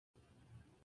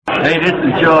Hey, this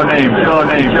is your name. And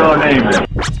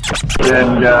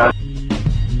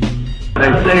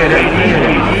they say it ain't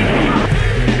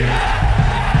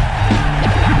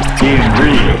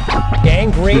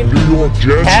Gang Green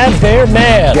have their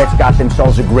man. Jets got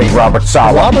themselves a great Robert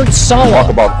Saleh. Talk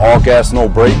about all gas, no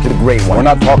break. The great one. We're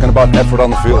not talking about effort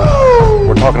on the field.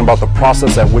 We're talking about the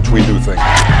process at which we do things.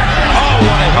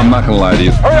 I'm not going to lie to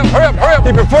you. Hurry up.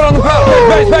 Keep your foot on the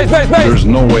pedal. Base. There's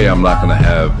no way I'm not going to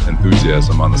have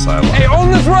enthusiasm on the sideline. Hey,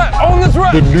 own this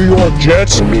rep. The New York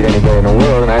Jets can beat anybody in the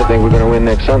world, and I think we're going to win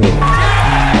next Sunday.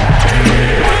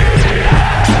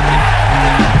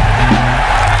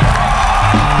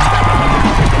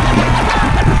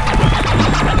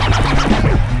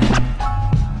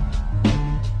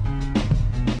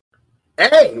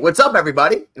 Hey, what's up,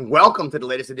 everybody? And welcome to the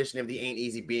latest edition of the Ain't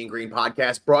Easy Being Green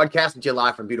podcast, broadcasting to you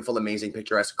live from beautiful, amazing,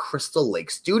 picturesque Crystal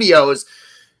Lake Studios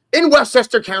in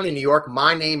Westchester County, New York.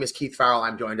 My name is Keith Farrell.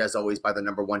 I'm joined, as always, by the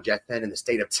number one Jet fan in the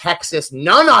state of Texas,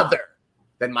 none other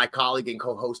than my colleague and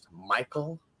co-host,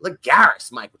 Michael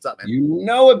Lagaris. Mike, what's up, man? You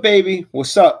know it, baby.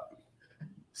 What's up?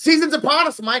 Season's upon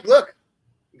us, Mike. Look,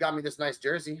 you got me this nice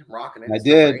jersey. I'm rocking it. I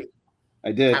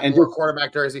did. Haven't worn a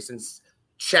quarterback jersey since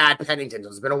Chad Pennington.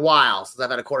 It's been a while since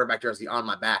I've had a quarterback jersey on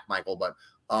my back, Michael. But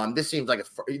this seems like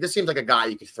a guy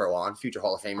you could throw on, future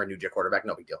Hall of Famer, new Jet quarterback,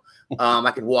 no big deal. I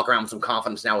can walk around with some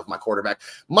confidence now with my quarterback.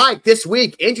 Mike, this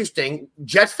week, interesting.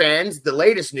 Jets fans, the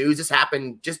latest news. This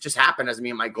happened just happened as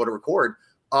me and Mike go to record.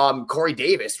 Corey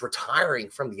Davis retiring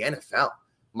from the NFL.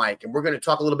 Mike, and we're going to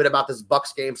talk a little bit about this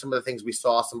Bucs game, some of the things we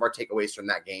saw, some of our takeaways from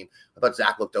that game. I thought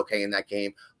Zach looked okay in that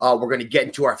game. We're going to get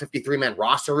into our 53-man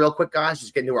roster real quick, guys.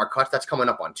 Just get into our cuts. That's coming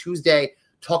up on Tuesday.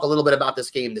 Talk a little bit about this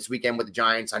game this weekend with the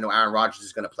Giants. I know Aaron Rodgers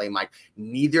is going to play, Mike.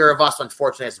 Neither of us,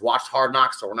 unfortunately, has watched Hard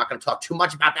Knocks, so we're not going to talk too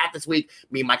much about that this week.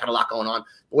 Me and Mike had a lot going on.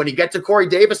 But when you get to Corey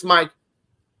Davis, Mike,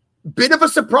 bit of a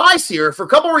surprise here for a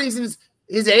couple reasons.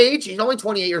 His age, he's only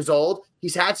 28 years old.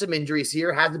 He's had some injuries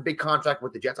here, has a big contract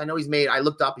with the Jets. I know he's made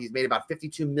about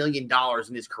 $52 million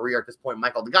in his career at this point,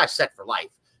 Michael. The guy's set for life.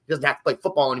 He doesn't have to play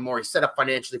football anymore. He's set up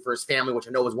financially for his family, which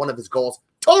I know is one of his goals.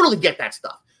 Totally get that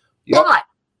stuff. Yep. But,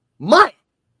 Mike,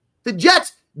 the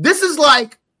Jets, this is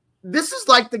like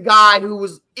the guy who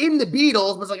was in the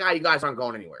Beatles, was like, you guys aren't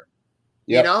going anywhere.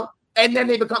 Yep. You know? And then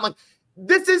they become like,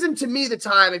 this isn't, to me, the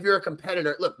time if you're a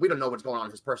competitor. Look, we don't know what's going on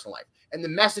in his personal life. And the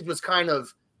message was kind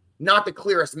of not the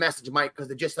clearest message, Mike, because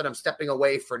they just said, I'm stepping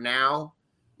away for now.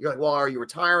 You're like, well, are you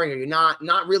retiring? Are you not?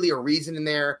 Not really a reason in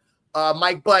there,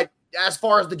 Mike. But as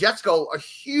far as the Jets go, a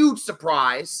huge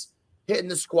surprise hitting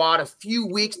the squad a few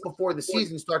weeks before the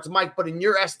season starts, Mike. But in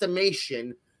your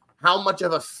estimation, how much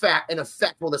of an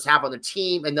effect will this have on the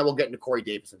team? And then we'll get into Corey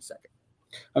Davis in a second.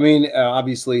 I mean,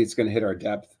 obviously, it's going to hit our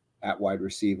depth at wide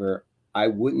receiver. I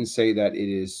wouldn't say that it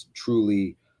is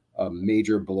truly a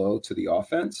major blow to the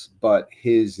offense, but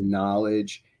his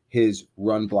knowledge, his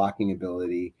run blocking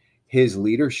ability, his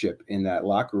leadership in that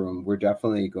locker room, we're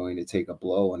definitely going to take a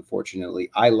blow, unfortunately.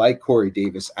 I like Corey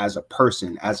Davis as a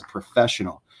person, as a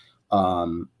professional.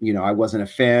 I wasn't a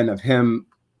fan of him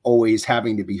always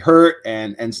having to be hurt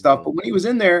and stuff, but when he was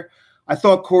in there, I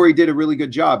thought Corey did a really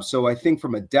good job. So I think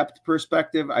from a depth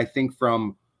perspective, I think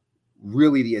from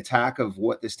really the attack of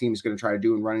what this team is going to try to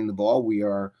do in running the ball, he's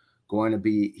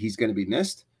going to be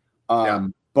missed.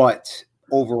 But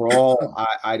overall,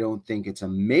 I don't think it's a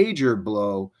major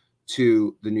blow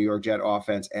to the New York Jet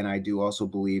offense. And I do also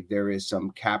believe there is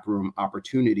some cap room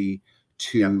opportunity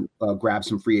to grab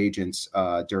some free agents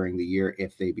during the year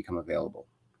if they become available.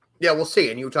 Yeah, we'll see.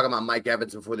 And you were talking about Mike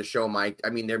Evans before the show, Mike. I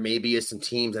mean, there maybe is some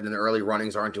teams that in the early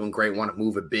runnings aren't doing great, want to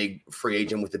move a big free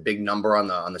agent with a big number on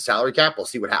the salary cap. We'll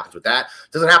see what happens with that.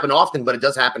 Doesn't happen often, but it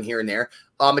does happen here and there.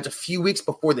 It's a few weeks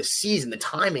before the season. The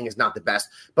timing is not the best.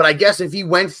 But I guess if he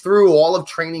went through all of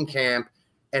training camp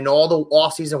and all the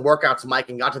offseason workouts,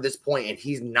 Mike, and got to this point and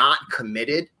he's not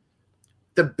committed,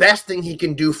 the best thing he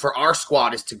can do for our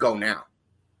squad is to go now.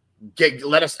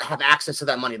 Let us have access to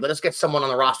that money. Let us get someone on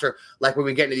the roster like when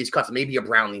we get into these cuts. Maybe a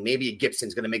Brownlee, maybe a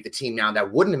Gibson's going to make the team now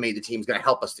that wouldn't have made the team is going to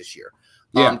help us this year.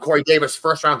 Yeah. Corey Davis,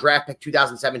 first-round draft pick,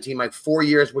 2017, like 4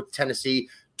 years with Tennessee,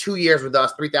 2 years with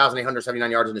us, 3,879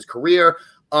 yards in his career.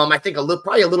 I think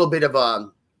probably a little bit of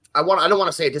I don't want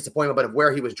to say a disappointment, but of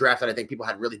where he was drafted, I think people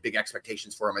had really big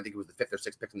expectations for him. I think it was the 5th or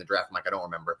 6th pick in the draft, Mike. I don't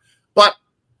remember. But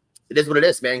it is what it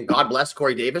is, man. God bless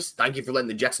Corey Davis. Thank you for letting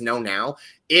the Jets know now.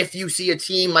 If you see a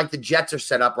team like the Jets are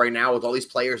set up right now with all these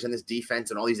players in this defense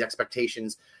and all these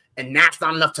expectations, and that's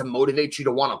not enough to motivate you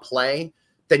to want to play,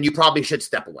 then you probably should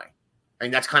step away. I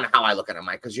mean, that's kind of how I look at it,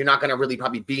 Mike, because you're not going to really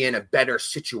probably be in a better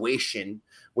situation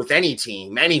with any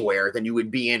team anywhere than you would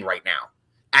be in right now.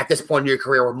 at this point in your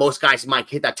career where most guys might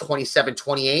hit that 27,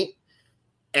 28.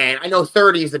 And I know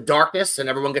 30 is the darkness and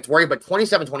everyone gets worried, but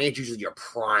 27, 28 is usually your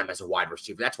prime as a wide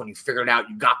receiver. That's when you figure it out.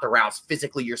 You got the routes.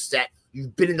 Physically, you're set.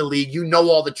 You've been in the league. You know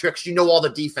all the tricks. You know all the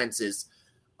defenses.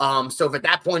 So if at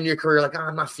that point in your career, like,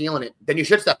 I'm not feeling it, then you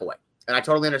should step away. And I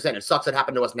totally understand. It sucks it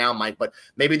happened to us now, Mike, but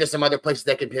maybe there's some other places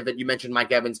that can pivot. You mentioned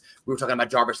Mike Evans. We were talking about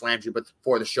Jarvis Landry, but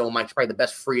before the show, Mike's probably the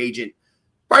best free agent.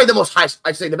 Probably the most high,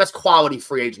 I'd say the best quality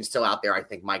free agent still out there. I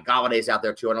think Mike Galladay's out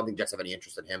there too. I don't think Jets have any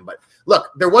interest in him. But look,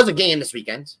 there was a game this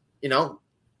weekend. You know,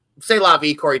 say la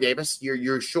vie, Corey Davis.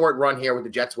 Your short run here with the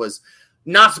Jets was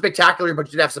not spectacular, but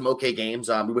you did have some okay games.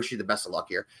 We wish you the best of luck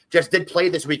here. Jets did play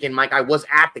this weekend, Mike. I was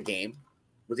at the game.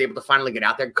 Was able to finally get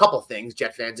out there. A couple things,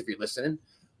 Jet fans, if you're listening.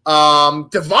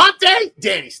 Devontae?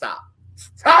 Danny, stop.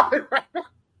 Stop it right now.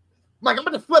 Mike, I'm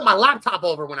going to flip my laptop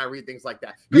over when I read things like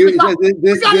that. We got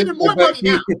even more money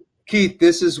now. Keith,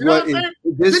 this is what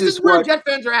this is where Jet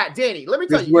fans are at. Danny, let me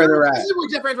tell you. This is where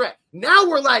Jet fans are at. Now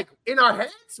we're like, in our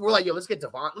heads, we're like, yo, let's get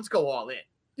Devon. Let's go all in.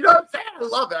 You know what I'm saying? I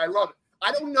love it.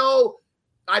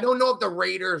 I don't know if the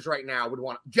Raiders right now would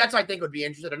want – Jets, I think, would be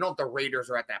interested. I don't know if the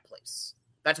Raiders are at that place.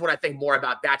 That's what I think more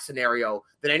about that scenario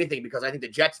than anything, because I think the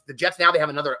Jets now, they have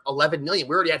another 11 million.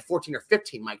 We already had 14 or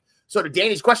 15, Mike. So to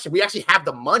Danny's question, we actually have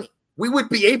the money. We would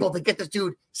be able to get this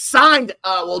dude signed,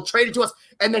 traded to us,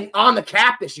 and then on the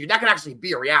cap this year. That could actually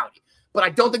be a reality. But I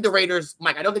don't think the Raiders,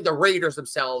 Mike,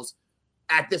 themselves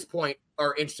at this point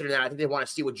are interested in that. I think they want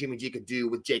to see what Jimmy G could do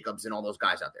with Jacobs and all those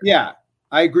guys out there. Yeah,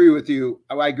 I agree with you.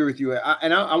 I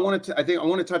want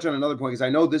to touch on another point, because I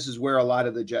know this is where a lot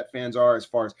of the Jet fans are, as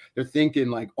far as they're thinking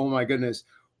like, oh my goodness,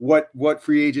 what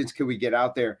free agents can we get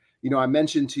out there? You know, I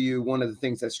mentioned to you one of the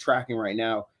things that's tracking right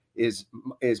now is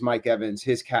Mike Evans,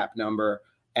 his cap number,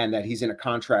 and that he's in a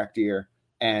contract year,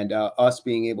 and us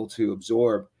being able to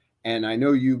absorb. And I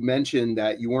know you mentioned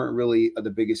that you weren't really the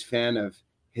biggest fan of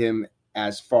him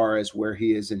as far as where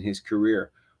he is in his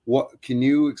career. What can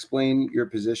you explain your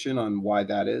position on why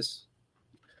that is?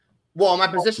 Well, my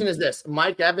position is this.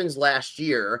 Mike Evans last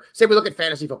year, say we look at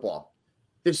fantasy football.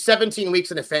 There's 17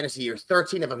 weeks in a fantasy year.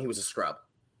 13 of them he was a scrub.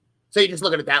 So you just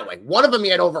look at it that way. One of them he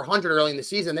had over 100 early in the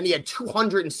season. Then he had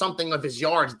 200 and something of his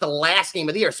yards the last game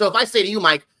of the year. So if I say to you,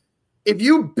 Mike, if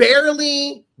you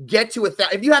barely get to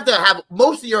if you have to have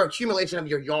most of your accumulation of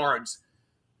your yards,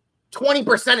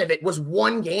 20% of it was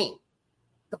one game,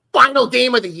 the final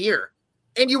game of the year.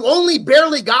 And you only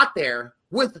barely got there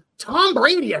with Tom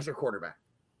Brady as your quarterback,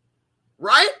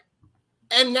 right?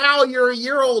 And now you're a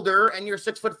year older and you're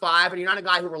 6'5", and you're not a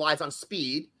guy who relies on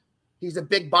speed. He's a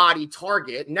big body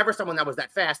target, never someone that was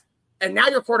that fast. And now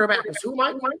your quarterback is who,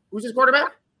 Mike? Who's his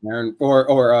quarterback? Aaron,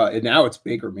 or now it's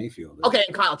Baker Mayfield. Okay,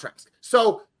 and Kyle Trask.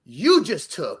 So you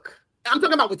just took – I'm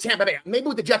talking about with Tampa Bay. Maybe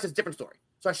with the Jets, it's a different story.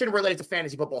 So I shouldn't relate it to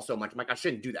fantasy football so much, Mike. I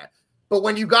shouldn't do that. But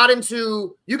when you got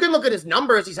into – you can look at his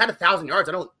numbers. He's had 1,000 yards.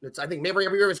 I think maybe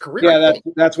every year of his career. Yeah,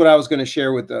 that's what I was going to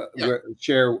share with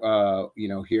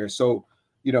here. So,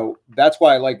 that's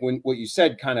why I like what you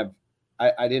said kind of –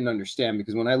 I didn't understand,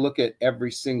 because when I look at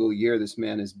every single year this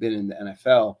man has been in the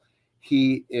NFL,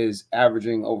 he is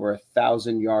averaging over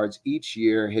 1,000 yards each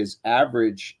year. His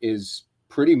average is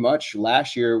pretty much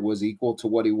last year was equal to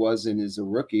what he was as a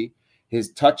rookie.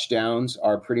 His touchdowns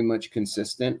are pretty much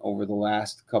consistent over the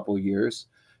last couple of years.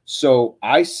 So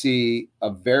I see a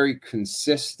very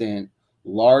consistent,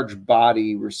 large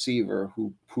body receiver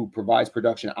who provides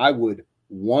production. I would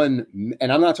and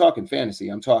I'm not talking fantasy,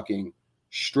 I'm talking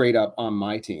straight up on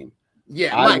my team.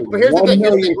 Yeah, Mike, but here's the thing.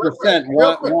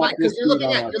 Real quick, Mike, because you're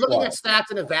looking at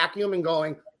stats in a vacuum and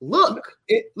going, look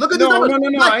at the numbers.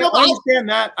 No. I understand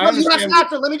that. I understand.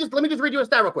 Let me just read you a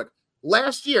stat real quick.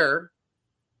 Last year,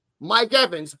 Mike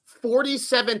Evans,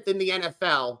 47th in the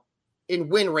NFL in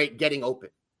win rate getting open.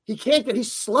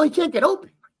 He's slow. He can't get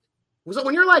open. So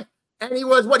when you're like, and he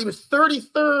was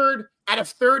 33rd out of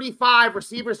 35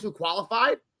 receivers who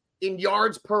qualified in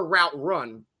yards per route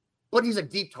run, but he's a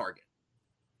deep target.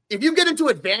 If you get into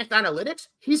advanced analytics,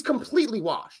 he's completely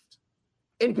washed.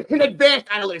 In advanced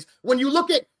analytics, when you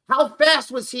look at how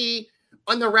fast was he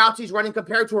on the routes he's running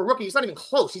compared to a rookie, he's not even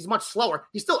close. He's much slower.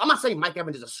 I'm not saying Mike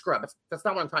Evans is a scrub. That's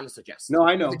not what I'm trying to suggest. No,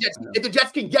 I know. If the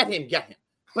Jets can get him.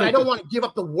 But I don't want to give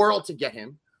up the world to get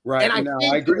him. Right. And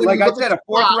I agree. Like I said, a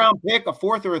fourth-round pick, a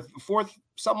fourth,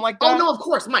 something like that. Oh, no, of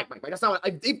course, Mike. That's not what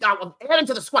add him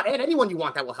to the squad. Add anyone you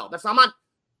want that will help. That's not my.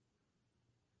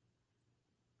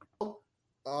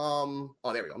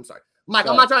 There we go. I'm sorry. Mike,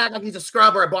 I'm not trying to act like he's a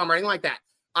scrub or a bum or anything like that.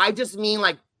 I just mean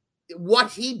like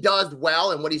what he does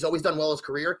well and what he's always done well in his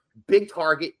career, big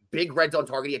target, big red zone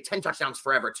target. He had 10 touchdowns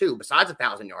forever too, besides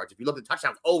 1,000 yards. If you look at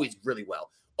touchdowns, always really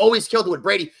well. always killed it with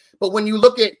Brady. But when you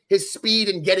look at his speed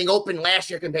and getting open last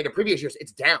year compared to previous years,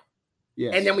 it's down.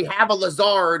 Yes. And then we have a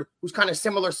Lazard who's kind of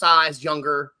similar size,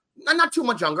 younger, not too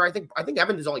much younger. I think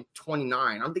Evans is only 29.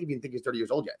 I don't even think he's 30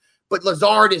 years old yet. But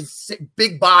Lazard is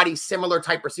big body, similar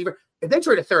type receiver. If they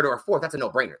trade a third or a fourth, that's a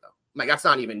no-brainer though. Like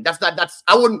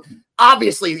I wouldn't,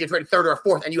 obviously if you trade a third or a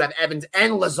fourth and you have Evans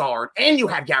and Lazard and you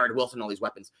have Garrett Wilson, all these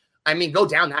weapons. I mean, go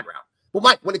down that route. Well,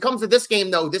 Mike, when it comes to this game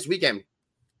though, this weekend,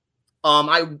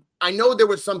 I know there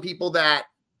was some people that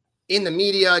in the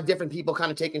media, different people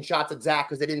kind of taking shots at Zach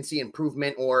because they didn't see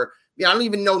improvement or, I don't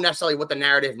even know necessarily what the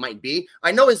narrative might be.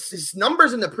 I know his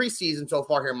numbers in the preseason so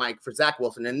far here, Mike, for Zach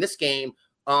Wilson. In this game,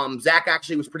 Zach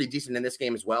actually was pretty decent in this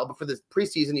game as well. But for the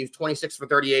preseason, he was 26 for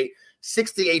 38,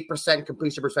 68%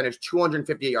 completion percentage,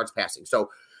 258 yards passing. So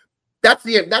that's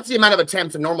the amount of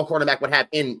attempts a normal quarterback would have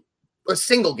in a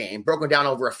single game, broken down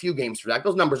over a few games for Zach.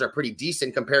 Those numbers are pretty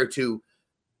decent compared to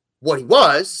what he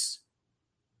was,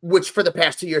 which for the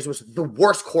past 2 years was the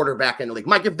worst quarterback in the league.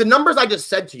 Mike, if the numbers I just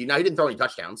said to you, now he didn't throw any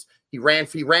touchdowns. He ran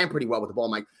pretty well with the ball,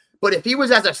 Mike. But if he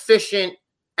was as efficient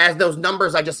as those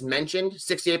numbers I just mentioned,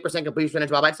 68% completion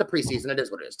percentage, well, that's the preseason. It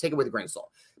is what it is. Take it with a grain of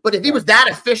salt. But if he was that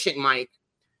efficient, Mike,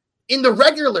 in the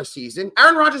regular season,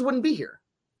 Aaron Rodgers wouldn't be here.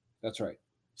 That's right.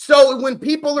 So when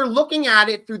people are looking at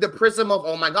it through the prism of,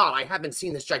 oh my God, I haven't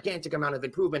seen this gigantic amount of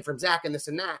improvement from Zach and this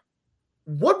and that.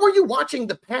 What were you watching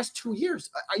the past 2 years?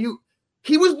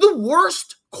 He was the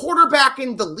worst quarterback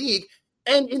in the league.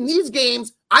 And in these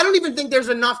games, I don't even think there's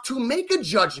enough to make a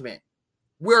judgment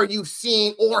where you've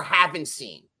seen or haven't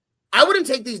seen. I wouldn't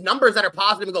take these numbers that are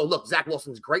positive and go, look, Zach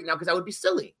Wilson's great now, because that would be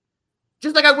silly.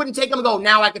 Just like I wouldn't take him and go,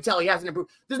 now I can tell he hasn't improved.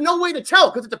 There's no way to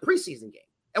tell because it's a preseason game.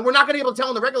 And we're not going to be able to tell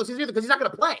in the regular season either because he's not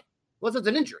going to play unless it's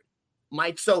an injury,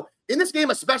 Mike. So in this game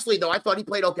especially, though, I thought he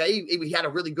played okay. He had a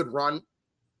really good run.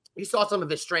 You saw some of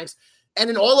his strengths. And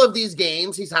in all of these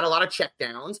games, he's had a lot of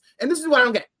checkdowns. And this is what I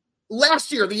don't get.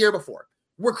 Last year, the year before,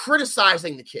 we're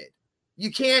criticizing the kid.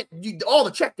 All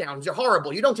the checkdowns are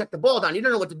horrible. You don't check the ball down. You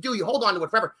don't know what to do. You hold on to it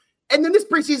forever. And then this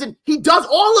preseason, he does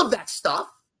all of that stuff.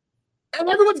 And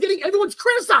everyone's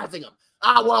criticizing him.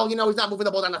 He's not moving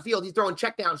the ball down the field. He's throwing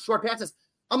checkdowns, short passes.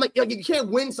 I'm like, you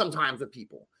can't win sometimes with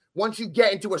people once you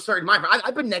get into a certain mind.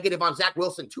 I've been negative on Zach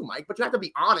Wilson too, Mike, but you have to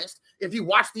be honest. If you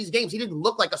watch these games, he didn't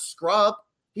look like a scrub.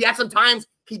 He had some times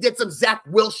he did some Zach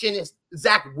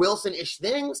Wilson-ish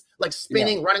things, like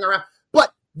spinning, running around.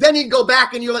 But then he'd go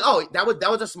back and you're like, oh, that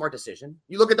was a smart decision.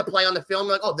 You look at the play on the film,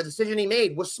 you're like, oh, the decision he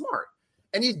made was smart.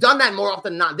 And he's done that more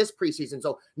often than not this preseason.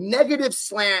 So negative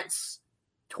slants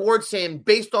towards him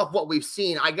based off what we've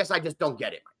seen, I guess I just don't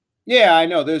get it. Yeah, I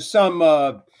know. There's some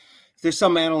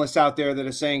analysts out there that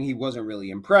are saying he wasn't really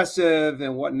impressive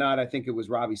and whatnot. I think it was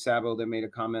Robbie Sabo that made a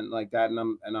comment like that,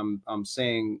 and I'm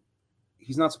saying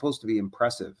he's not supposed to be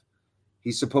impressive.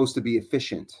 He's supposed to be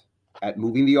efficient at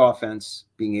moving the offense,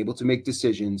 being able to make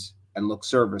decisions and look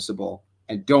serviceable,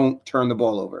 and don't turn the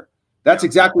ball over. That's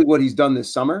exactly what he's done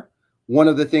this summer. One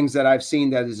of the things that I've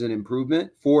seen that is an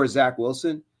improvement for Zach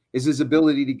Wilson is his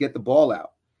ability to get the ball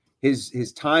out.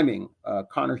 His timing,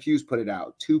 Connor Hughes put it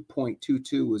out,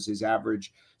 2.22 was his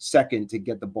average second to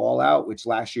get the ball out, which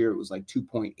last year it was like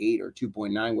 2.8 or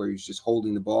 2.9, where he's just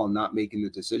holding the ball and not making the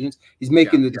decisions. He's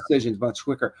making the decisions much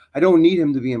quicker. I don't need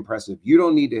him to be impressive. You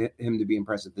don't need him to be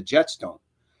impressive. The Jets don't.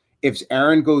 If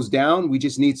Aaron goes down, we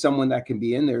just need someone that can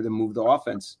be in there to move the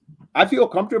offense. I feel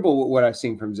comfortable with what I've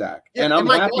seen from Zach, and I'm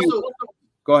happy. Also,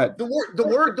 go ahead.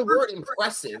 The word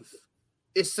impressive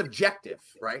is subjective,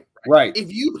 right? Right.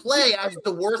 If you play as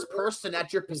the worst person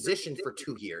at your position for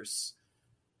 2 years,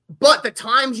 but the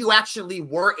times you actually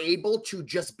were able to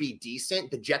just be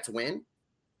decent, the Jets win.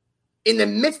 In the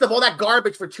midst of all that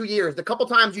garbage for 2 years, the couple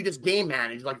times you just game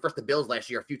managed, like versus the Bills last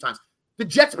year, a few times, the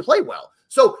Jets play well.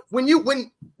 So when you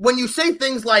say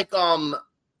things like,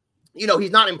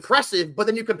 he's not impressive, but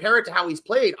then you compare it to how he's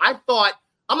played, I'm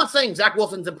not saying Zach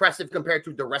Wilson's impressive compared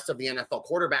to the rest of the NFL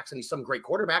quarterbacks, and he's some great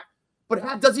quarterback.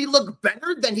 But does he look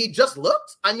better than he just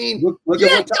looked? I mean, look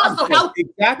yeah, exactly.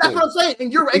 That's what I'm saying.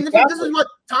 And you're right. Exactly. This is what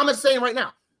Tom is saying right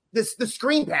now. The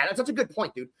screen pad, that's such a good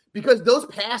point, dude. Because those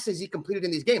passes he completed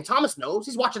in these games, Thomas knows.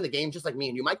 He's watching the game just like me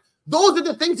and you, Mike. Those are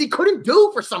the things he couldn't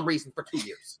do for some reason for 2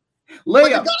 years.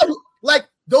 Like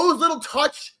those little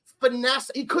touch finesse,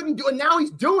 he couldn't do, and now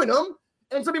he's doing them.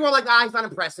 And some people are like, he's not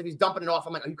impressive. He's dumping it off.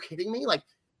 I'm like, are you kidding me? Like,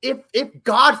 if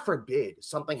God forbid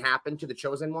something happened to the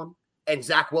chosen one, and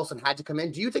Zach Wilson had to come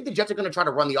in, do you think the Jets are going to try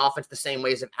to run the offense the same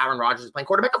way as if Aaron Rodgers is playing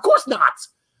quarterback? Of course not.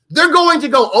 They're going to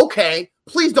go, okay,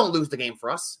 please don't lose the game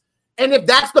for us. And if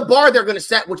that's the bar they're going to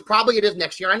set, which probably it is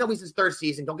next year, I know he's his third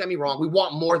season. Don't get me wrong. We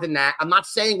want more than that. I'm not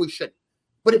saying we shouldn't.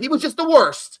 But if he was just the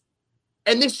worst,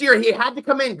 And this year he had to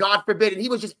come in, God forbid, and he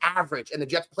was just average, and the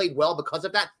Jets played well because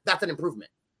of that. That's an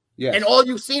improvement. Yes. And all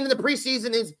you've seen in the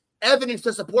preseason is evidence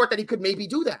to support that he could maybe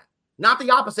do that. Not the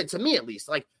opposite, to me at least.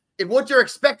 Like, if what you're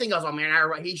expecting is, oh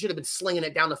man, he should have been slinging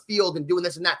it down the field and doing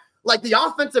this and that. Like, the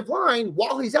offensive line,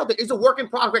 while he's out there, is a work in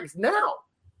progress now.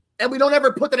 And we don't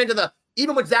ever put that into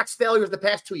even with Zach's failures the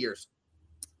past 2 years,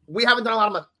 we haven't done a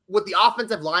lot of, with the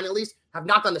offensive line at least, have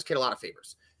not done this kid a lot of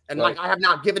favors. And right. I have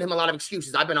not given him a lot of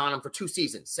excuses. I've been on him for 2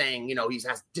 seasons saying, he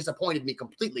has disappointed me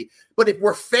completely. But if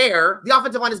we're fair, the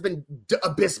offensive line has been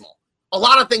abysmal. A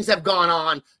lot of things have gone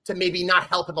on to maybe not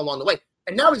help him along the way.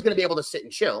 And now he's going to be able to sit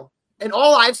and chill. And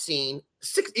all I've seen,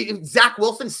 Zach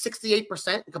Wilson,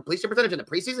 68% completion percentage in the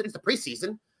preseason. It's the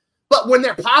preseason. But when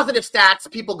they're positive stats,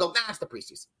 people go, it's the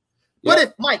preseason.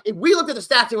 But if we looked at the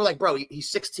stats and we're like, bro, he's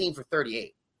 16 for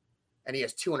 38 and he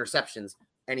has 2 interceptions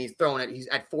and he's throwing it, he's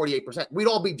at 48%, we'd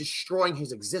all be destroying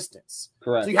his existence.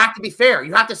 Correct. So you have to be fair.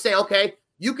 You have to say, okay,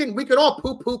 we could all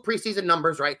poo-poo preseason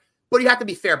numbers, right? But you have to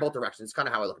be fair both directions. It's kind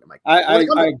of how I look at it, Mike.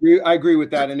 I agree with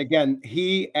that. And again,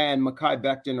 he and Mekhi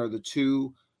Becton are the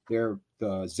two. They're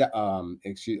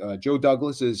Joe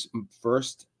Douglas's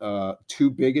first 2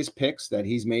 biggest picks that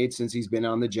he's made since he's been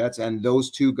on the Jets, and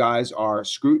those 2 guys are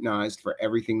scrutinized for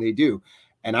everything they do.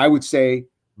 And I would say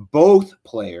both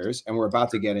players, and we're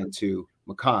about to get into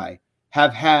Mekhi,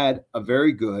 have had a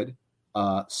very good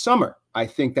summer. I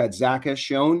think that Zach has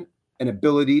shown an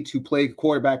ability to play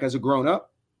quarterback as a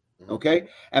grown-up. Okay.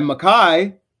 And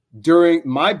Mekhi, during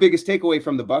my biggest takeaway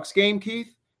from the Bucs game,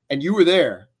 Keith, and you were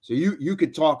there, so you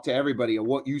could talk to everybody of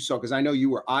what you saw, because I know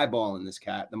you were eyeballing this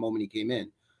cat the moment he came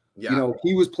in. Yeah.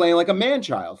 He was playing like a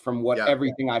man-child from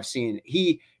everything I've seen.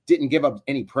 He didn't give up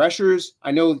any pressures.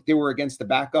 I know they were against the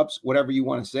backups, whatever you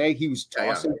want to say. He was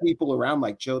tossing people around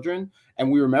like children.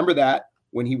 And we remember that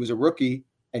when he was a rookie,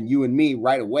 and you and me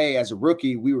right away as a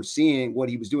rookie, we were seeing what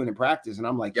he was doing in practice. And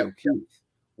I'm like, yo, Keith,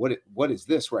 what is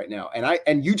this right now?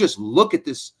 And you just look at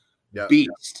this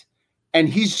beast, and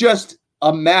he's just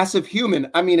a massive human.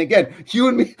 I mean, again, you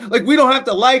and me, like, we don't have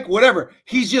to like whatever.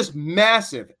 He's just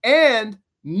massive and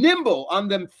nimble on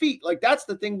them feet. Like, that's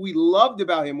the thing we loved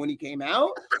about him when he came out.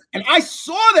 And I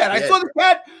saw that. I saw the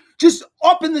cat just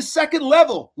up in the second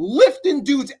level, lifting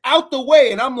dudes out the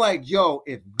way. And I'm like, yo,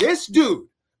 if this dude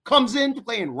comes in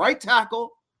playing right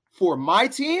tackle for my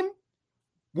team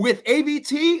with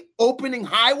ABT opening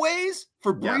highways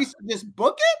for Brees to just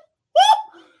book it,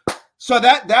 whoop! So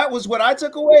that was what I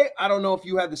took away. I don't know if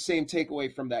you had the same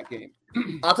takeaway from that game.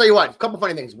 I'll tell you what, a couple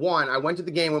funny things. One, I went to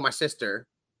the game with my sister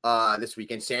this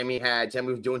weekend. Sammy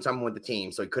was doing something with the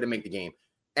team, so he couldn't make the game.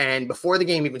 And before the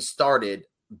game even started,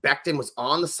 Becton was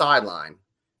on the sideline,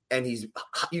 and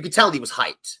you could tell he was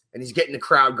hyped, and he's getting the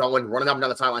crowd going, running up and down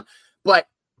the sideline. But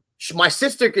my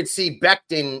sister could see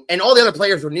Becton, and all the other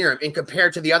players were near him, and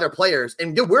compared to the other players,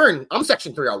 and I'm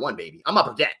section 301, baby. I'm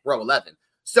upper deck, row 11.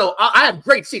 So I have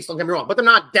great seats, don't get me wrong, but they're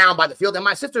not down by the field. And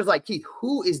my sister's like, Keith,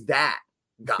 who is that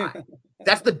guy?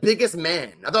 That's the biggest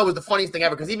man. I thought it was the funniest thing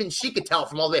ever, because even she could tell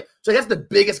from all the way. So that's the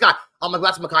biggest guy. I'm like,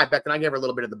 that's Mekhi Becton. I gave her a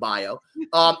little bit of the bio.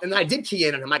 And I did key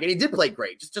in on him, and he did play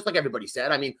great, just like everybody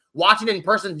said. I mean, watching it in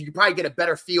person, you could probably get a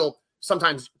better feel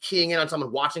sometimes keying in on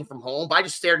someone watching from home. But I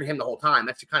just stared at him the whole time.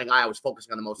 That's the kind of guy I was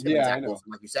focusing on the most. Zach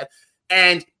Wilson, like you said.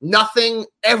 And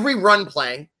every run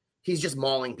play, he's just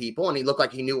mauling people, and he looked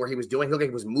like he knew what he was doing. He looked like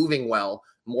he was moving well.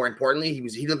 More importantly,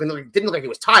 he didn't look like he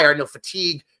was tired. No,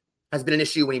 fatigue has been an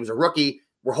issue when he was a rookie.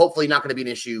 We're hopefully not going to be an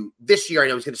issue this year. I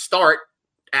know he's going to start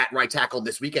at right tackle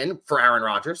this weekend for Aaron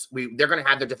Rodgers. They're going to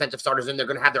have their defensive starters in. They're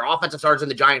going to have their offensive starters in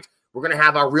the Giants. We're going to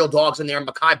have our real dogs in there. And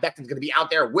Mekhi Becton's going to be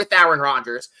out there with Aaron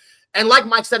Rodgers. And like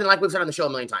Mike said, and like we've said on the show a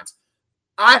million times,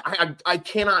 I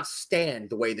cannot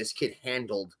stand the way this kid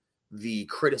handled the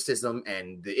criticism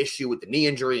and the issue with the knee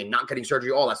injury and not getting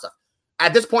surgery, all that stuff.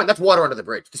 At this point, that's water under the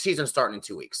bridge. The season's starting in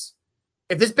 2 weeks.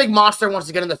 If this big monster wants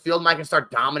to get in the field, Mike, and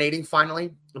start dominating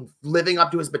finally, and living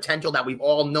up to his potential that we've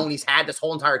all known he's had this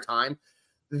whole entire time,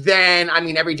 then, I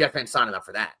mean, every Jet fan's signing up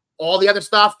for that. All the other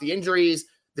stuff, the injuries,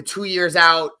 the 2 years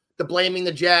out, the blaming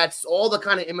the Jets, all the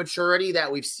kind of immaturity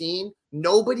that we've seen,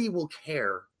 nobody will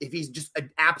care if he's just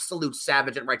an absolute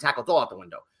savage at right tackle. It's all out the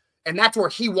window. And that's where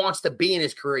he wants to be in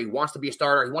his career. He wants to be a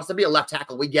starter. He wants to be a left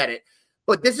tackle. We get it.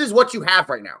 But this is what you have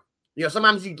right now.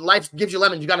 Sometimes life gives you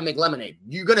lemons. You got to make lemonade.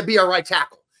 You're going to be a right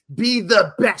tackle. Be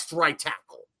the best right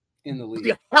tackle in the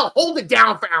league. Hell, hold it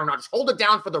down for Aaron Rodgers. Hold it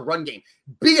down for the run game.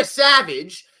 Be a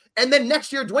savage. And then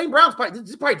next year, Dwayne Brown's this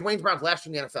is probably Dwayne Brown's last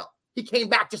year in the NFL. He came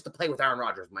back just to play with Aaron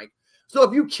Rodgers, Mike. So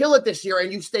if you kill it this year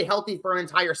and you stay healthy for an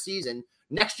entire season,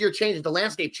 next year changes. The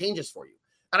landscape changes for you.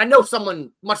 and I know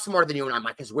someone much smarter than you and I,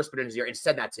 Mike, has whispered in his ear and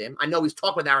said that to him. I know he's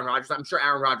talked with Aaron Rodgers. I'm sure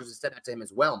Aaron Rodgers has said that to him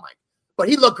as well, Mike. But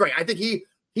he looked great. I think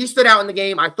he stood out in the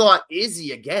game. I thought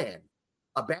Izzy again,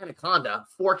 a Anaconda,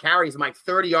 4 carries, Mike,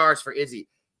 30 yards for Izzy.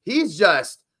 He's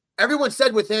just, everyone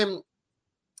said with him,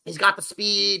 he's got the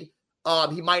speed.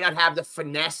 He might not have the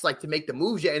finesse like to make the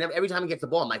moves yet. And every time he gets the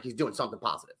ball, Mike, he's doing something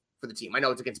positive for the team. I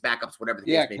know it's against backups, whatever the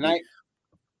case may be.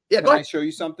 Can I show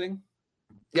you something?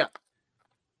 Yeah.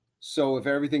 So if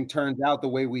everything turns out the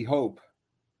way we hope,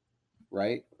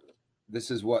 right? This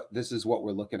is what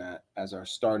we're looking at as our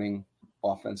starting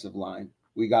offensive line.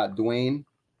 We got Dwayne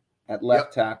at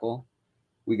left tackle.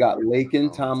 We got Lakin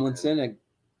Tomlinson at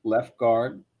left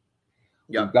guard.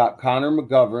 We've got Connor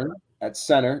McGovern at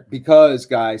center because,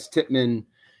 guys, Tippmann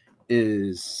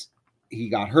he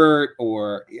got hurt,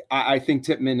 or I think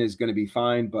Tippmann is going to be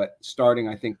fine, but starting,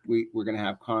 I think we're going to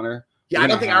have Connor. Yeah, I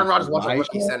don't think Aaron Rodgers wants a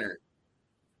rookie center.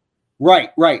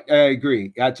 Right. I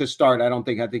agree. To start, I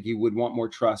think he would want more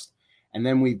trust. And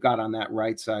then we've got on that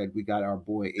right side, we got our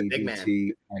boy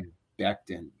A.B.G and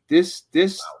Becton. This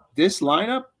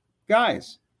lineup,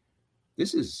 guys,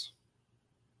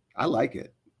 I like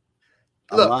it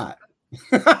a lot.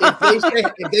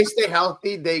 if they stay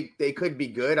healthy, they could be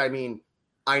good. I mean,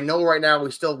 I know right now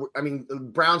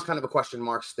Brown's kind of a question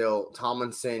mark still.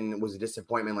 Tomlinson was a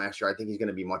disappointment last year. I think he's going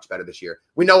to be much better this year.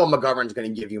 We know what McGovern's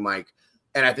going to give you, Mike.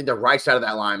 And I think the right side of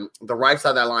that line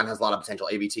has a lot of potential.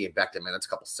 A.B.T. and Becton, man, that's a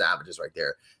couple savages right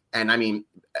there. And I mean,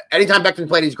 anytime Becton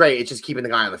played, he's great. It's just keeping the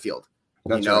guy on the field,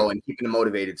 and keeping him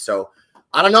motivated. So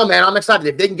I don't know, man. I'm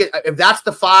excited. If that's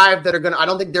the 5 that are going to, I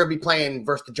don't think they'll be playing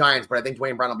versus the Giants, but I think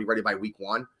Dwayne Brown will be ready by week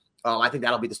 1. I think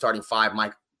that'll be the starting 5,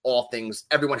 Mike. All things,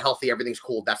 everyone healthy, everything's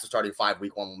cool. That's the starting 5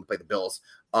 week 1 when we play the Bills.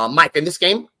 Mike, in this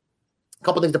game, a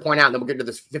couple things to point out, and then we'll get into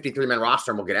this 53-man roster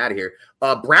and we'll get out of here.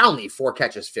 Brownlee, 4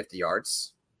 catches, 50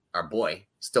 yards. Our boy,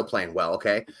 still playing well,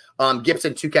 okay?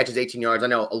 Gibson, 2 catches, 18 yards. I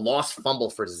know a lost fumble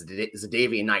for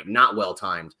Zadavian Knight, not well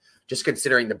timed, just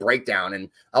considering the breakdown. And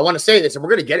I want to say this, and we're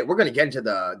going to get it. We're going to get into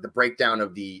the breakdown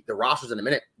of the rosters in a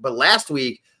minute. But last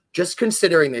week, just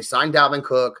considering they signed Dalvin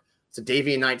Cook,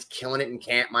 Zadavian Knight's killing it in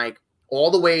camp, Mike.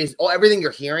 Everything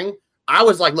you're hearing, I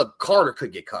was like, look, Carter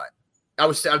could get cut. I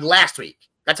was last week.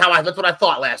 That's what I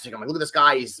thought last week. I'm like, look at this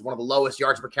guy. He's one of the lowest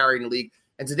yards per carry in the league.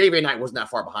 And Zadavian Knight wasn't that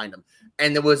far behind him.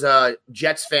 And there was a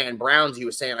Jets fan, Browns, he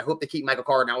was saying, I hope they keep Michael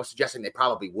Carter. And I was suggesting they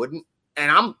probably wouldn't. And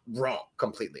I'm wrong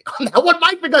completely on that one,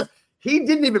 Mike, because he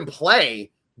didn't even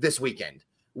play this weekend,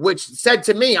 which said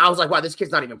to me, I was like, wow, this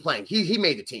kid's not even playing. He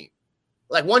made the team.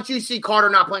 Like, once you see Carter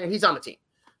not playing, he's on the team.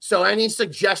 So any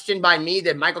suggestion by me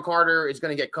that Michael Carter is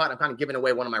going to get cut, I'm kind of giving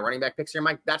away one of my running back picks here,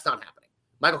 Mike. That's not happening.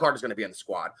 Michael Carter's going to be on the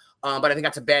squad. But I think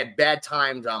that's a bad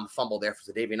timed fumble there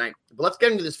for Zadavian Knight. But let's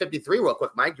get into this 53 real quick,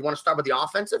 Mike. You want to start with the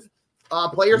offensive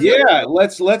players? Yeah,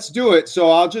 let's do it. So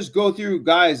I'll just go through,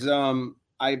 guys.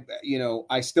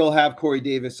 I still have Corey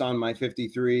Davis on my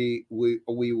 53. We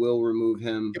will remove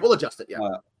him. We'll adjust it, yeah.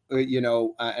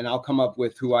 And I'll come up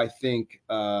with who I think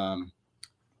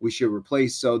we should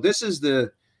replace. So this is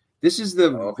the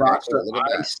roster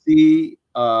I see.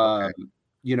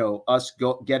 Us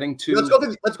getting to. Let's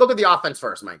go through the offense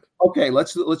first, Mike. Okay,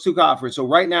 let's do offense. So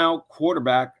right now,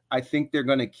 quarterback, I think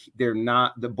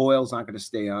the Boyle's not going to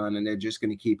stay on, and they're just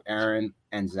going to keep Aaron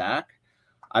and Zach.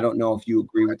 I don't know if you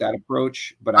agree with that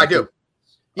approach, but I do.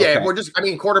 Yeah,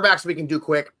 okay. Quarterbacks we can do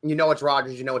quick. It's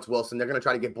Rodgers, it's Wilson. They're going to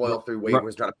try to get Boyle through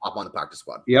waivers, try to pop on the practice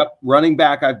squad. Yep. Running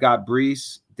back, I've got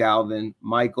Brees, Dalvin,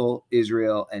 Michael,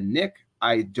 Israel, and Nick.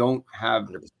 I don't have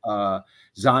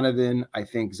Zonovan. I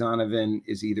think Zonovan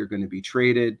is either going to be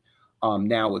traded.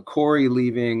 Now with Corey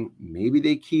leaving, maybe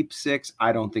they keep 6.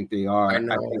 I don't think they are. I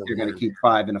think they're going to keep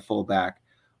 5 and a fullback.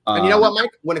 And you know what,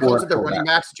 Mike? When it comes to the running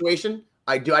back situation,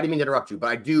 I didn't mean to interrupt you, but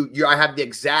I have the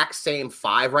exact same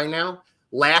 5 right now.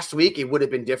 Last week, it would have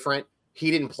been different.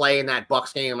 He didn't play in that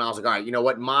Bucs game, and I was like, all right, you know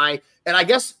what? And I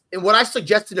guess what I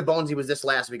suggested to Bonesy was this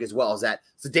last week as well, is that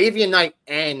Zadavian Knight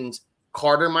and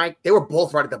Carter, Mike, they were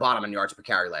both right at the bottom in yards per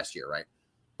carry last year, right?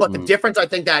 But the difference I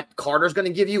think that Carter's going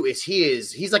to give you is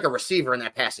he's like a receiver in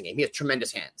that passing game. He has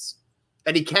tremendous hands.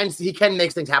 And he can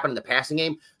make things happen in the passing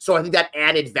game. So I think that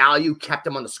added value kept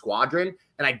him on the squadron.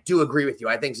 And I do agree with you.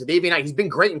 I think Zadavian Knight, he's been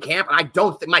great in camp. And I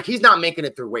don't think, Mike, he's not making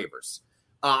it through waivers.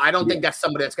 I don't think that's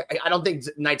somebody I don't think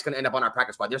Knight's going to end up on our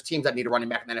practice squad. There's teams that need a running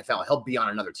back in the NFL. He'll be on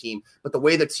another team. But the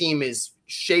way the team is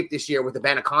shaped this year with the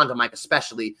Anaconda, Mike,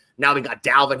 especially, now we got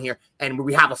Dalvin here, and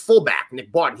we have a fullback,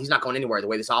 Nick Barton. He's not going anywhere the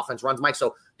way this offense runs, Mike.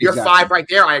 So your 5 right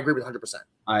there, I agree with 100%.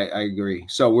 I agree.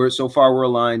 So we're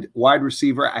aligned. Wide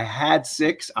receiver, I had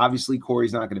 6. Obviously,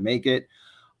 Corey's not going to make it.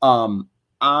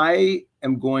 I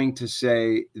am going to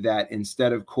say that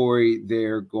instead of Corey,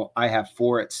 I have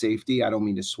 4 at safety. I don't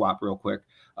mean to swap real quick.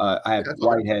 I have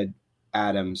Whitehead,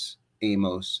 Adams,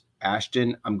 Amos,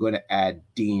 Ashton. I'm going to add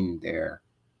Dean there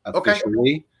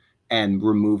officially and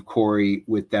remove Corey,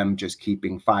 with them just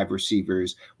keeping 5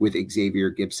 receivers with Xavier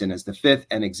Gibson as the 5th,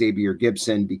 and Xavier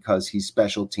Gibson, because he's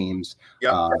special teams,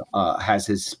 has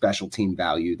his special team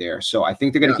value there. So I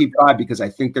think they're going to keep 5 because I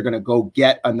think they're going to go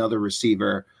get another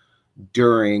receiver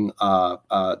during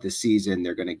the season.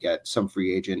 They're going to get some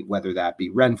free agent, whether that be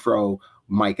Renfro,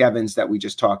 Mike Evans that we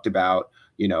just talked about,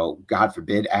 God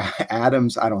forbid,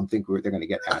 Adams. I don't think they're going to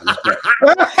get Adams.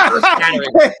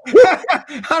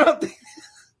 I don't think.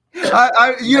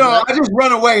 I just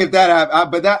run away if that happens,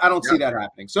 but I don't see that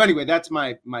happening. So anyway, that's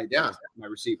my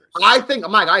receivers. I think,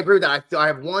 Mike, I agree with that. I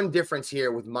have one difference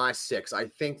here with my 6. I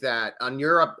think that on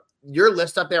your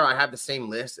list up there, I have the same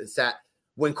list. It's that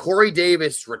when Corey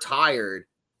Davis retired,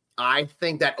 I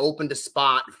think that opened a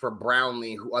spot for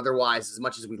Brownlee, who otherwise, as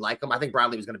much as we like him, I think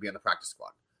Brownlee was going to be on the practice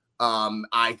squad.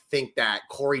 I think that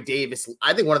Corey Davis,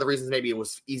 I think one of the reasons maybe it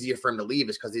was easier for him to leave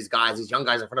is because these young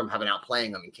guys in front of him have been out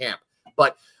playing him in camp.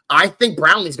 But I think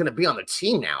Brownlee's going to be on the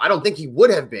team now. I don't think he would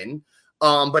have been.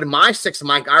 But in my 6,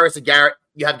 Mike, Iris and Garrett,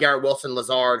 you have Garrett Wilson,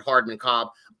 Lazard, Hardman, Cobb.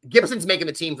 Gibson's making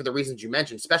the team for the reasons you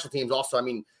mentioned. Special teams also. I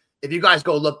mean, if you guys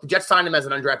go look, the Jets signed him as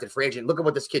an undrafted free agent. Look at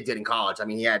what this kid did in college. I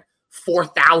mean, he had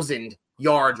 4,000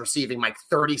 yards receiving, Mike,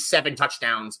 37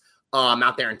 touchdowns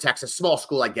out there in Texas. Small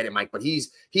school, I get it, Mike. But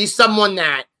he's someone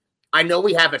that I know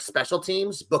we have at special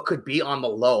teams, but could be on the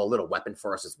low a little weapon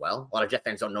for us as well. A lot of Jet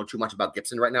fans don't know too much about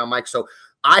Gibson right now, Mike. So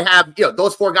I have,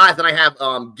 those 4 guys, and I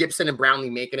have Gibson and Brownlee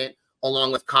making it,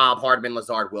 along with Cobb, Hardman,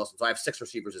 Lazard, Wilson. So I have 6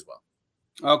 receivers as well.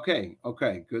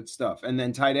 Okay, good stuff. And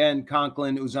then tight end,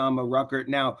 Conklin, Uzama, Ruckert.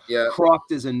 Now,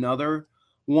 Croft is another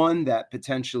one that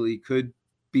potentially could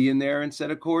be in there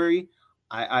instead of Corey.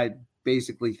 I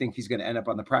basically think he's going to end up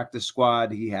on the practice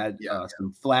squad. He had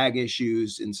some flag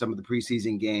issues in some of the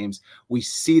preseason games. We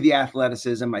see the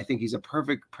athleticism. I think he's a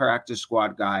perfect practice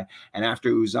squad guy. And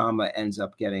after Uzama ends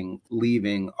up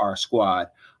leaving our squad,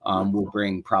 we'll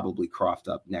bring probably Croft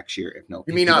up next year. If no,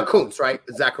 you mean Kuntz, right?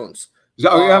 Zach Kuntz.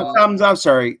 I'm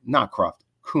sorry, not Croft.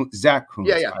 Zach Kuntz.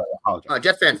 Yeah. I apologize.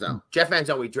 Jet fans know. Jet fans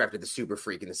know we drafted the super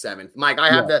freak in the 7th. Mike, I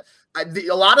have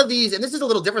a lot of these, and this is a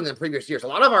little different than previous years. A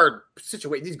lot of our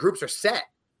these groups are set.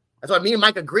 That's why me and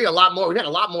Mike agree a lot more. We've had a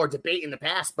lot more debate in the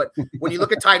past, but when you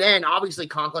look at tight end, obviously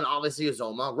Conklin, obviously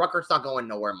Uzoma. Ruckert's not going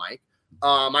nowhere, Mike.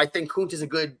 I think Kuntz is a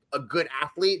good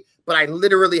athlete, but I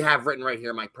literally have written right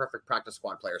here my perfect practice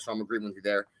squad player, so I'm agreeing with you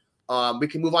there. We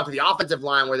can move on to the offensive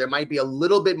line where there might be a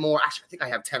little bit more. Actually, I think I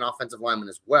have 10 offensive linemen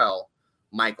as well,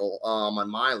 Michael, on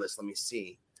my list. Let me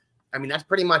see. I mean, it's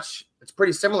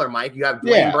pretty similar, Mike. You have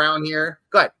Dwayne Brown here.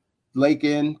 Go ahead.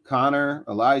 Lakin, Connor,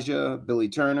 Elijah, Billy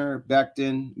Turner,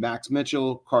 Becton, Max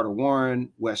Mitchell, Carter Warren,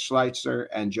 Wes Schleitzer,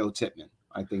 and Joe Tippmann.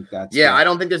 I think that's I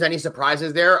don't think there's any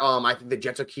surprises there. I think the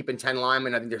Jets are keeping 10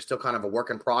 linemen. I think there's still kind of a work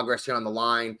in progress here on the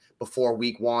line before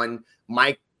week 1.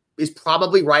 Mike is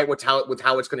probably right with how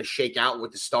it's going to shake out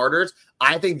with the starters.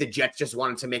 I think the Jets just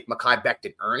wanted to make Mekhi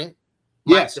Becton earn it.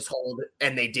 Mike just hold it,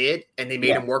 and they did, and they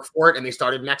made him work for it, and they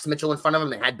started Max Mitchell in front of him.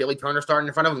 They had Billy Turner starting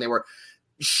in front of him. They were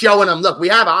showing him, look, we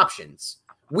have options.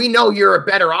 We know you're a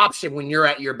better option when you're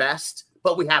at your best,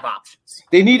 but we have options.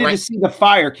 They needed to see the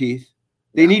fire, Keith.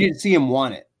 They needed to see him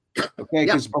want it. Okay,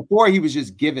 because before he was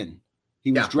just given.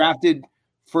 He was drafted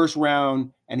first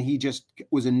round, and he just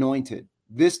was anointed.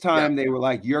 This time they were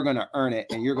like, you're going to earn it,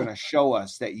 and you're going to show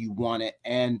us that you want it.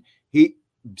 And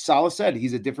Saleh said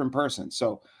he's a different person.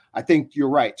 So I think you're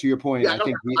right. To your point, I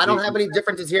don't have any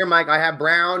differences here, Mike. I have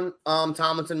Brown,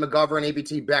 Tomlinson, McGovern,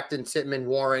 ABT, Becton, Tittman,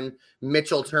 Warren,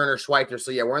 Mitchell, Turner, Schweitzer.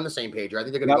 So, we're on the same page. I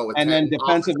think they're going to go with 10. And then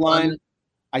defensive line,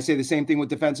 I say the same thing with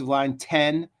defensive line,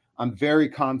 10. I'm very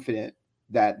confident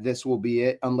that this will be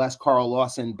it, unless Carl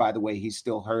Lawson, by the way, he's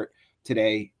still hurt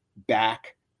today,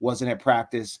 back, wasn't at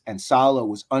practice, and Saleh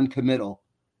was uncommittal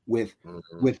with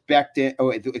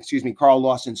Becton, Carl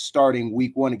Lawson starting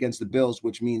week 1 against the Bills,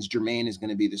 which means Jermaine is going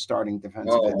to be the starting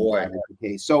defensive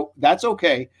end. So that's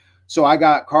okay. So I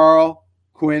got Carl,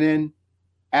 Quinnen,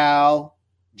 Al,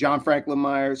 John Franklin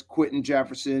Myers, Quentin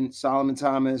Jefferson, Solomon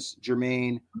Thomas,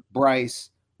 Jermaine,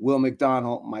 Bryce, Will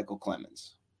McDonald, Michael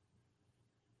Clemens.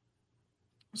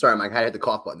 Sorry, Mike, I had to hit the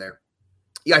cough button there.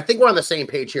 Yeah, I think we're on the same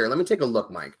page here. Let me take a look,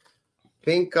 Mike. I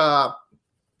think,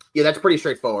 that's pretty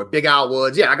straightforward. Big Al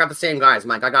Woods. Yeah, I got the same guys,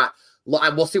 Mike.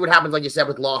 We'll see what happens, like you said,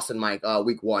 with Lawson, Mike,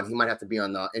 week 1. He might have to be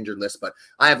on the injured list, but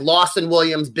I have Lawson,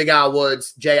 Williams, Big Al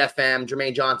Woods, JFM,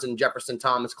 Jermaine Johnson, Jefferson,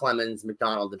 Thomas, Clemens,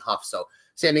 McDonald, and Huff. So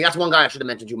Sammy, that's one guy I should have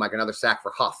mentioned too, Mike. Another sack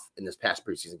for Huff in this past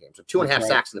preseason game. So 2.5 right.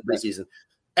 sacks in the preseason.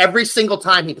 Every single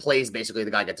time he plays, basically,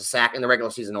 the guy gets a sack in the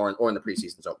regular season or in the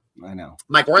preseason. So I know.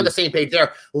 Mike, we're on the same page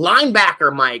there.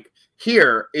 Linebacker, Mike,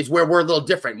 here is where we're a little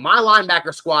different. My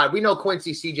linebacker squad, we know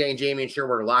Quincy, CJ, and Jamie and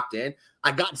Sherwood are locked in.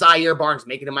 I got Zaire Barnes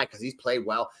making it, Mike, because he's played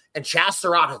well. And Chaz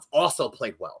Surratt has also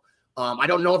played well. I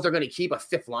don't know if they're going to keep a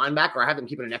fifth linebacker. I have them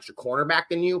keeping an extra cornerback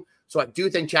than you. So I do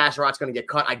think Chaz Surratt's going to get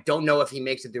cut. I don't know if he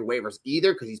makes it through waivers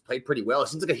either because he's played pretty well.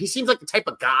 He seems like the type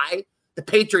of guy the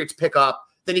Patriots pick up,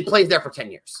 then he plays there for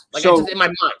 10 years. Like, so, it's just in my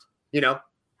mind, you know?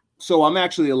 So I'm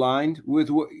actually aligned with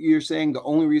what you're saying. The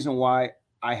only reason why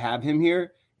I have him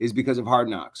here is because of Hard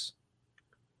Knocks.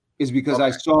 Is because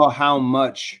I saw how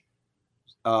much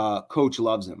Coach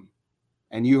loves him.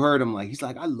 And you heard him he's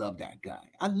like, I love that guy.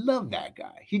 I love that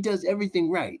guy. He does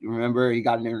everything right. Remember, he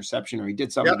got an interception or he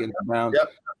did something against the Browns.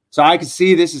 Yep. So I could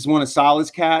see this is one of Saleh's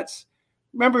cats.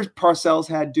 Remember Parcells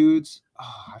had dudes?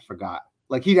 Oh, I forgot.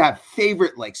 He'd have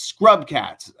favorite scrub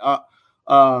cats.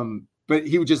 But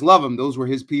he would just love them. Those were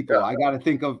his people. Yeah. I got to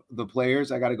think of the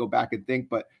players. I got to go back and think.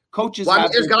 But coaches. Well,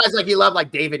 there's guys he loved,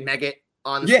 like David Meggett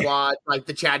on the squad, like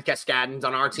the Chad Cascadens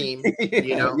on our team.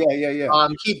 You know, yeah.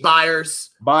 Keith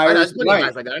Byers, right. Guys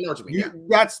like that. I know what you mean.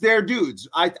 That's their dudes.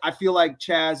 I feel like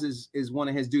Chaz is one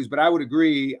of his dudes. But I would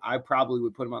agree. I probably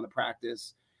would put him on the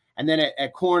practice. And then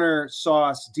at corner,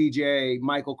 Sauce, DJ,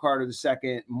 Michael Carter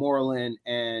II, Moreland,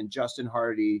 and Justin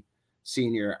Hardy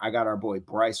Sr. I got our boy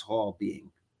Bryce Hall being.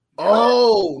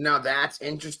 Oh, now that's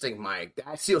interesting, Mike.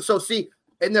 See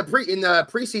in the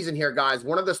preseason here, guys.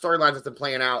 One of the storylines that's been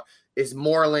playing out is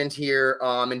Moreland here,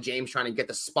 and James trying to get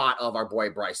the spot of our boy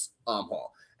Bryce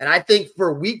Hall. And I think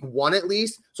for week 1 at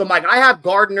least. So, Mike, I have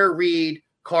Gardner, Reed,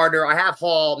 Carter. I have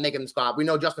Hall making the spot. We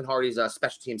know Justin Hardy's a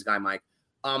special teams guy, Mike.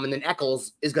 And then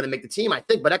Eccles is going to make the team, I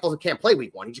think. But Eccles can't play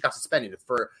week 1. He just got suspended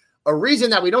for a reason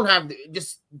that we don't have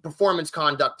just performance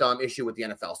conduct issue with the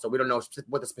NFL. So we don't know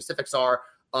what the specifics are.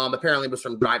 Apparently it was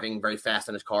from driving very fast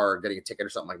in his car or getting a ticket or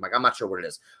something like that. I'm not sure what it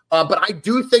is. But I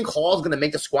do think Hall's going to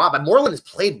make the squad. But Moreland has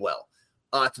played well.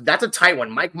 So that's a tight one.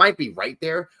 Mike might be right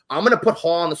there. I'm going to put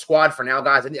Hall on the squad for now,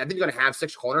 guys. I think they're going to have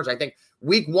 6 corners. I think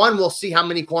week 1, we'll see how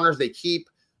many corners they keep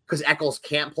because Eccles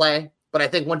can't play. But I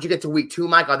think once you get to week 2,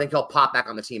 Mike, I think he'll pop back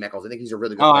on the team, Eccles. I think he's a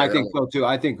really good player. I think so, too.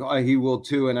 I think he will,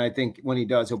 too. And I think when he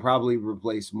does, he'll probably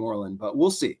replace Moreland. But we'll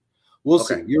see. We'll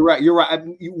see. You're right.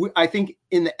 I think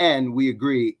in the end, we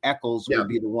agree Eccles would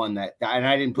be the one that – and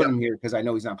I didn't put him here because I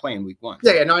know he's not playing week 1.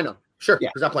 Yeah, no, I know. Sure. Yeah.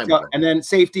 He's not playing week 1. And then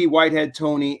safety, Whitehead,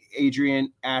 Tony,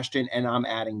 Adrian, Ashton, and I'm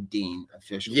adding Dean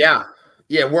officially. Yeah,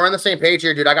 we're on the same page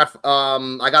here, dude. I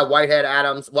got Whitehead,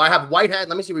 Adams. Well, I have Whitehead.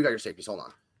 Let me see where you got your safeties. Hold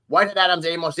on. Whitehead, Adams,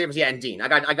 Amos, Davis, and Dean.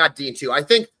 I got Dean too. I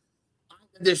think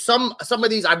there's some of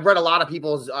these. I've read a lot of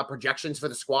people's projections for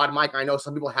the squad, Mike. I know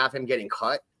some people have him getting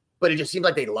cut, but it just seems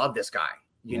like they love this guy.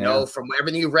 You know, from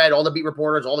everything you've read, all the beat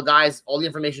reporters, all the guys, all the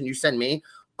information you send me.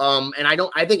 And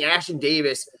I think Ashton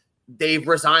Davis, they've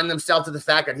resigned themselves to the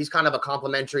fact that he's kind of a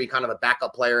complimentary, kind of a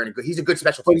backup player, and he's a good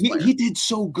special teams player. He did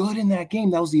so good in that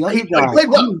game. That was the other guy. He played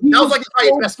well. That was like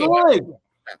his best game.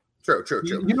 True.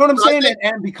 You know what I'm saying?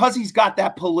 And because he's got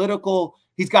that political,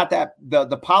 he's got that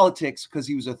the politics because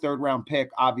he was a 3rd round pick.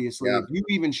 Obviously, if you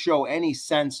even show any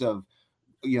sense of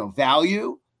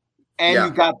value, and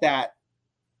you got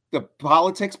the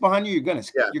politics behind you, you're gonna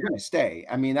stay.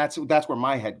 I mean, that's where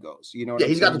my head goes. You know?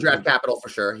 He's got the draft capital for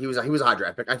sure. He was a high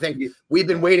draft pick. I think we've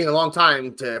been waiting a long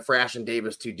time for Ashton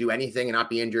Davis to do anything and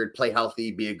not be injured, play healthy,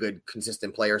 be a good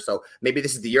consistent player. So maybe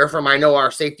this is the year for him. I know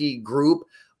our safety group.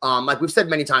 Like we've said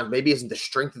many times, maybe isn't the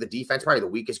strength of the defense, probably the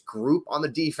weakest group on the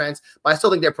defense, but I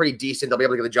still think they're pretty decent. They'll be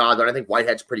able to get the job done. I think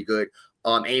Whitehead's pretty good.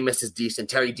 Amos is decent.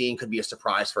 Terry Dean could be a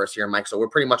surprise for us here, Mike. So we're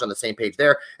pretty much on the same page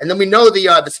there. And then we know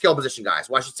the skill position guys.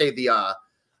 Well, I should say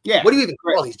what do you even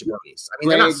call these jabronis? I mean,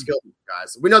 they're not skilled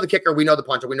guys. We know the kicker. We know the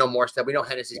punter. We know Morstead. We know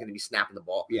Hennessy's going to be snapping the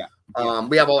ball.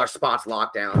 We have all our spots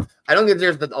locked down. I don't think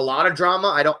there's a lot of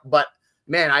drama. But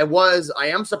man, I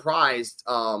am surprised.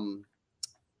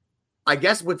 I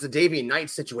guess with the Davian Knight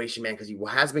situation, man, because he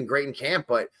has been great in camp,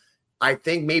 but I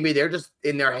think maybe they're just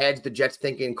in their heads, the Jets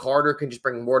thinking Carter can just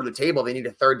bring more to the table. They need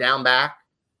a 3rd down back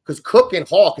because Cook and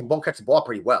Hall can both catch the ball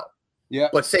pretty well. Yeah.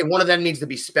 But say one of them needs to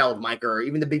be spelled, Mike, or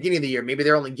even the beginning of the year, maybe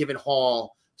they're only giving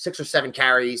Hall 6 or 7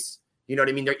 carries. You know what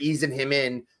I mean? They're easing him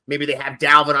in. Maybe they have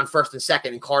Dalvin on 1st and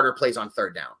 2nd and Carter plays on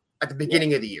 3rd down at the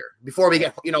beginning of the year before we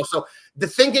get, so the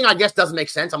thinking, I guess, doesn't make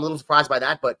sense. I'm a little surprised by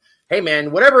that, but hey,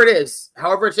 man, whatever it is,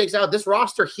 however it shakes out, this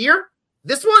roster here,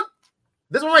 this one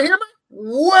right here, man,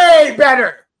 way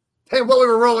better than what we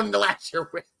were rolling into last year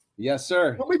with. Yes,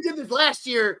 sir. When we did this last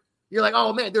year, you're like,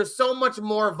 oh, man, there's so much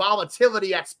more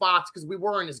volatility at spots because we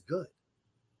weren't as good.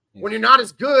 Yeah. When you're not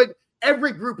as good,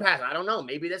 every group has, I don't know,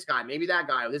 maybe this guy, maybe that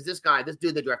guy, this guy, this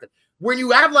dude they drafted. When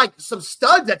you have like some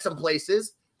studs at some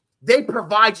places, they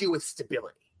provide you with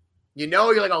stability. You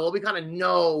know, you're like, oh, well, we kind of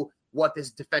know what this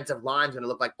defensive line is going to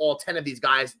look like. All 10 of these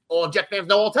guys, all Jet fans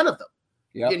know all 10 of them.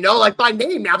 Yep. You know, like by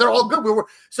name now, they're all good.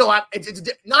 It's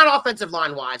not offensive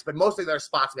line wise, but mostly their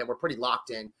spots, man. We're pretty locked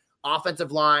in.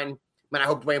 Offensive line, man, I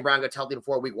hope Dwayne Brown gets healthy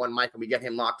before week 1, Mike, and we get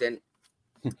him locked in.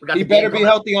 He better be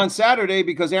healthy on Saturday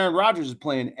because Aaron Rodgers is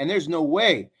playing, and there's no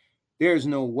way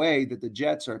that the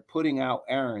Jets are putting out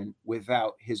Aaron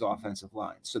without his offensive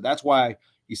line. So that's why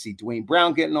you see Dwayne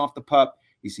Brown getting off the pup.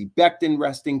 You see Becton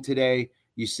resting today.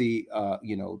 You see,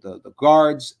 the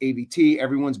guards, AVT,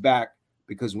 everyone's back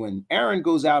because when Aaron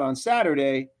goes out on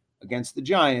Saturday against the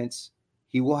Giants,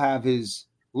 he will have his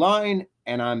line,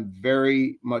 and I'm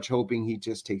very much hoping he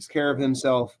just takes care of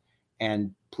himself,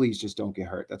 and please just don't get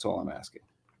hurt. That's all I'm asking.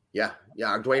 Yeah.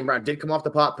 Dwayne Brown did come off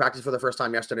the pop, practice for the first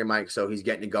time yesterday, Mike, so he's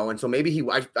getting it going. So maybe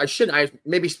I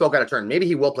maybe spoke out of turn. Maybe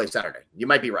he will play Saturday. You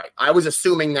might be right. I was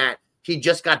assuming that he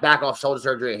just got back off shoulder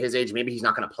surgery at his age. Maybe he's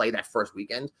not going to play that first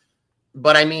weekend.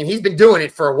 But, I mean, he's been doing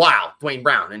it for a while, Dwayne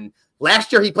Brown. And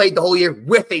last year he played the whole year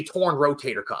with a torn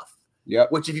rotator cuff. Yeah.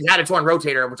 Which if you've had a torn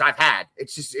rotator, which I've had,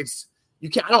 you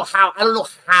can't. I don't know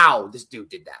how this dude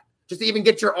did that. Just to even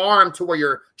get your arm to where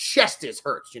your chest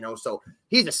hurts, So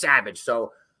he's a savage.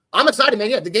 So I'm excited, man.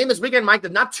 Yeah, the game this weekend, Mike,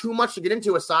 there's not too much to get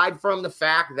into aside from the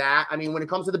fact that, I mean, when it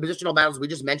comes to the positional battles, we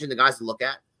just mentioned the guys to look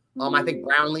at. I think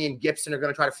Brownlee and Gibson are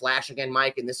going to try to flash again,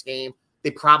 Mike, in this game.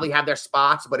 They probably have their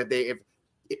spots, but if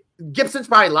Gibson's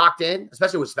probably locked in,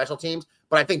 especially with special teams.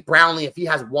 But I think Brownlee, if he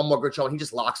has one more good showing, he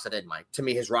just locks it in, Mike, to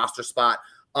me, his roster spot.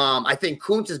 I think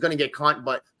Kuntz is going to get cut,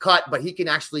 but he can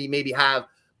actually maybe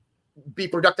be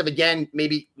productive again.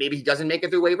 Maybe he doesn't make it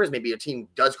through waivers. Maybe a team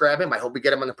does grab him. I hope we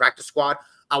get him on the practice squad.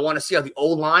 I want to see how the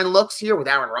old line looks here with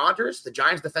Aaron Rodgers. The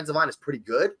Giants' defensive line is pretty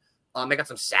good. They got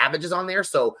some savages on there.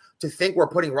 So to think we're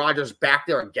putting Rodgers back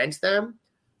there against them,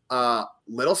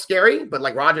 little scary. But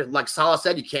like Salah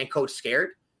said, you can't coach scared.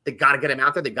 They got to get him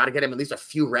out there. They got to get him at least a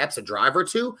few reps, a drive or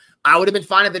two. I would have been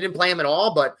fine if they didn't play him at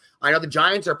all. But I know the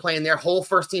Giants are playing their whole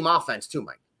first-team offense too,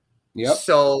 Mike. Yep.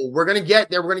 So we're going to get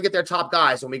there. We're going to get their top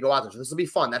guys when we go out there. So this will be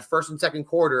fun. That first and second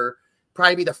quarter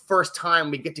probably be the first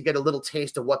time we get a little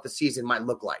taste of what the season might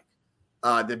look like.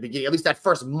 The beginning, at least that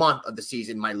first month of the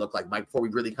season might look like, Mike, before we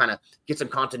really kind of get some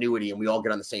continuity and we all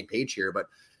get on the same page here. But,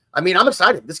 I mean, I'm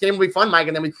excited. This game will be fun, Mike,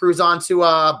 and then we cruise on to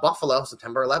Buffalo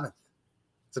September 11th.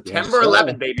 September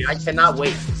 11th, baby. I cannot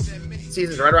wait.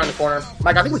 Season's right around the corner.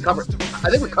 Mike, I think we covered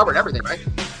everything, right?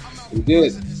 We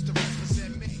did.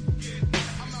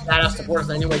 Shout-out, support us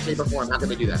in any way, shape, or form. How can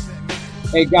they do that?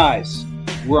 Hey, guys,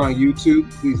 we're on YouTube.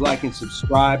 Please like and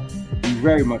subscribe. We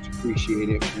very much appreciate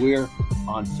it. We're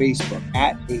on Facebook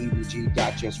at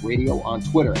AEBG.JustRadio, on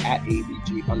Twitter at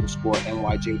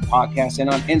AEBG_NYJ Podcast, and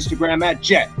on Instagram at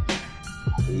Jet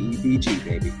AEBG,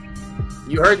 baby.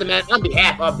 You heard the man. On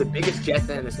behalf of the biggest Jet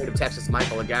fan in the state of Texas,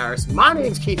 Michael Agaris, my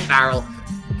name's Keith Farrell.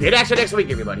 Get action next week,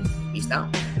 everybody. Peace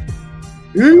out.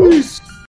 Peace.